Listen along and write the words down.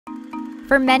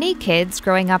For many kids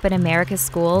growing up in America's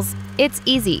schools, it's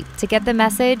easy to get the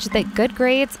message that good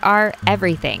grades are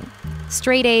everything.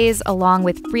 Straight A's, along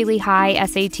with really high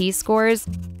SAT scores,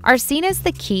 are seen as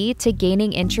the key to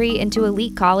gaining entry into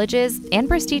elite colleges and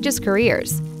prestigious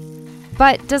careers.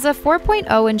 But does a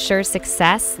 4.0 ensure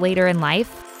success later in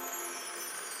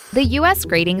life? The U.S.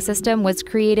 grading system was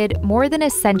created more than a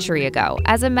century ago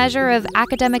as a measure of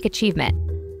academic achievement.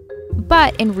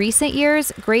 But in recent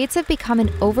years, grades have become an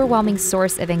overwhelming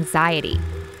source of anxiety.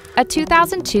 A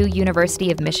 2002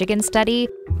 University of Michigan study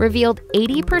revealed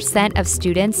 80% of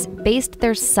students based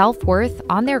their self-worth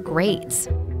on their grades.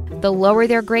 The lower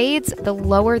their grades, the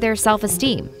lower their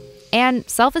self-esteem. And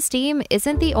self-esteem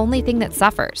isn't the only thing that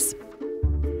suffers.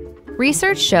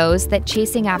 Research shows that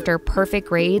chasing after perfect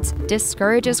grades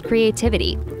discourages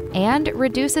creativity and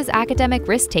reduces academic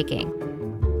risk-taking.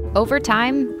 Over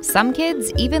time, some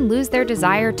kids even lose their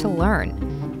desire to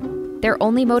learn. Their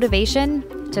only motivation?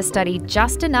 To study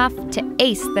just enough to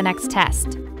ace the next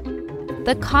test.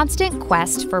 The constant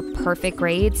quest for perfect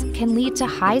grades can lead to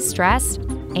high stress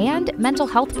and mental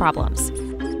health problems.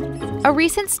 A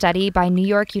recent study by New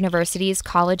York University's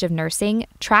College of Nursing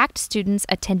tracked students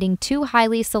attending two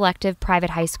highly selective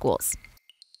private high schools.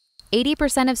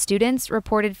 80% of students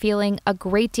reported feeling a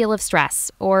great deal of stress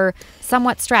or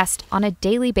somewhat stressed on a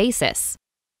daily basis.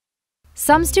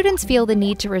 Some students feel the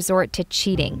need to resort to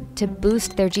cheating to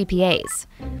boost their GPAs.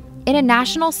 In a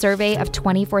national survey of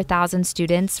 24,000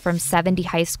 students from 70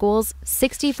 high schools,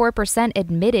 64%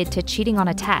 admitted to cheating on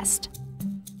a test.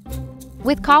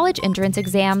 With college entrance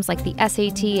exams like the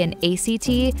SAT and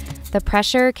ACT, the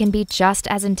pressure can be just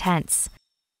as intense.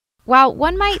 While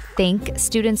one might think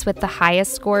students with the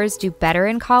highest scores do better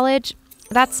in college,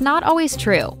 that's not always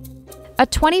true. A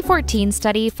 2014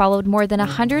 study followed more than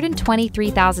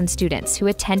 123,000 students who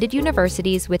attended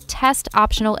universities with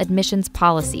test-optional admissions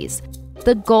policies.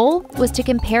 The goal was to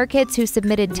compare kids who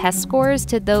submitted test scores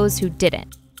to those who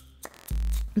didn't.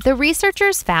 The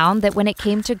researchers found that when it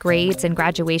came to grades and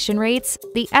graduation rates,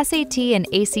 the SAT and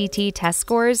ACT test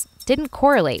scores didn't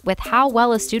correlate with how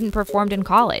well a student performed in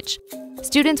college.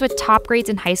 Students with top grades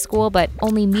in high school but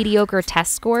only mediocre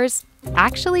test scores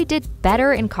actually did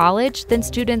better in college than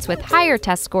students with higher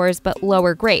test scores but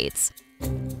lower grades.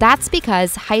 That's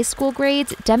because high school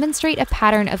grades demonstrate a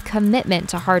pattern of commitment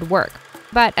to hard work,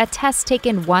 but a test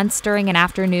taken once during an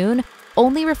afternoon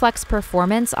only reflects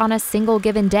performance on a single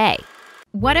given day.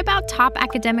 What about top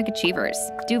academic achievers?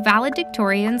 Do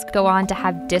valedictorians go on to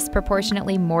have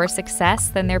disproportionately more success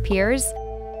than their peers?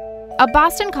 A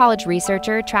Boston College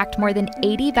researcher tracked more than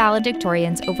 80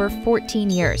 valedictorians over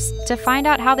 14 years to find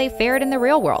out how they fared in the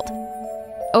real world.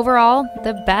 Overall,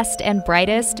 the best and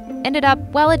brightest ended up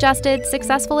well-adjusted,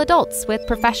 successful adults with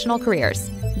professional careers,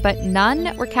 but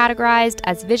none were categorized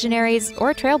as visionaries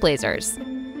or trailblazers.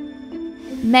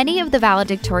 Many of the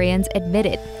valedictorians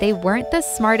admitted they weren't the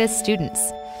smartest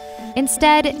students.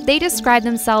 Instead, they described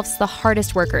themselves the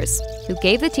hardest workers, who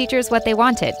gave the teachers what they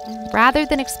wanted, rather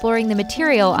than exploring the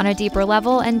material on a deeper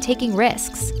level and taking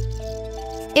risks.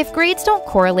 If grades don't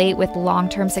correlate with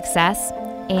long-term success,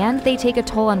 and they take a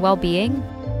toll on well-being,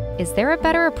 is there a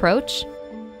better approach?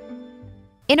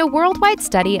 In a worldwide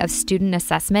study of student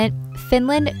assessment,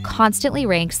 Finland constantly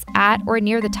ranks at or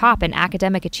near the top in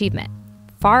academic achievement,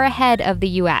 far ahead of the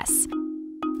US.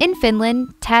 In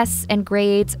Finland, tests and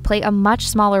grades play a much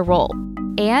smaller role,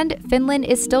 and Finland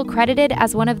is still credited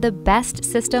as one of the best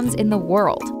systems in the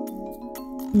world.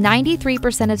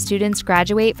 93% of students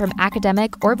graduate from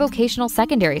academic or vocational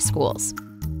secondary schools.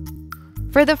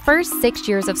 For the first 6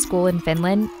 years of school in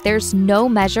Finland, there's no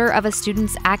measure of a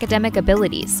student's academic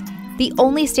abilities. The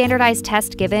only standardized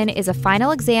test given is a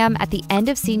final exam at the end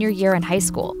of senior year in high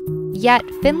school. Yet,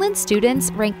 Finland students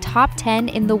rank top 10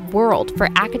 in the world for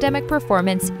academic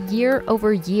performance year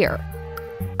over year.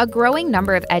 A growing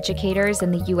number of educators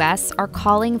in the US are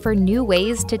calling for new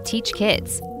ways to teach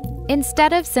kids.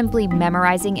 Instead of simply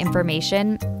memorizing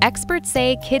information, experts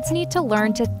say kids need to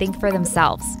learn to think for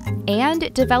themselves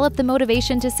and develop the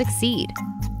motivation to succeed.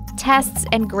 Tests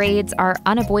and grades are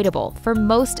unavoidable for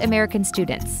most American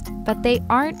students, but they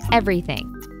aren't everything.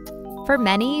 For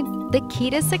many, the key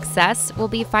to success will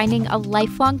be finding a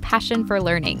lifelong passion for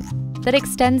learning that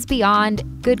extends beyond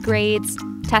good grades,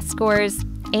 test scores,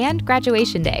 and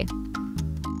graduation day.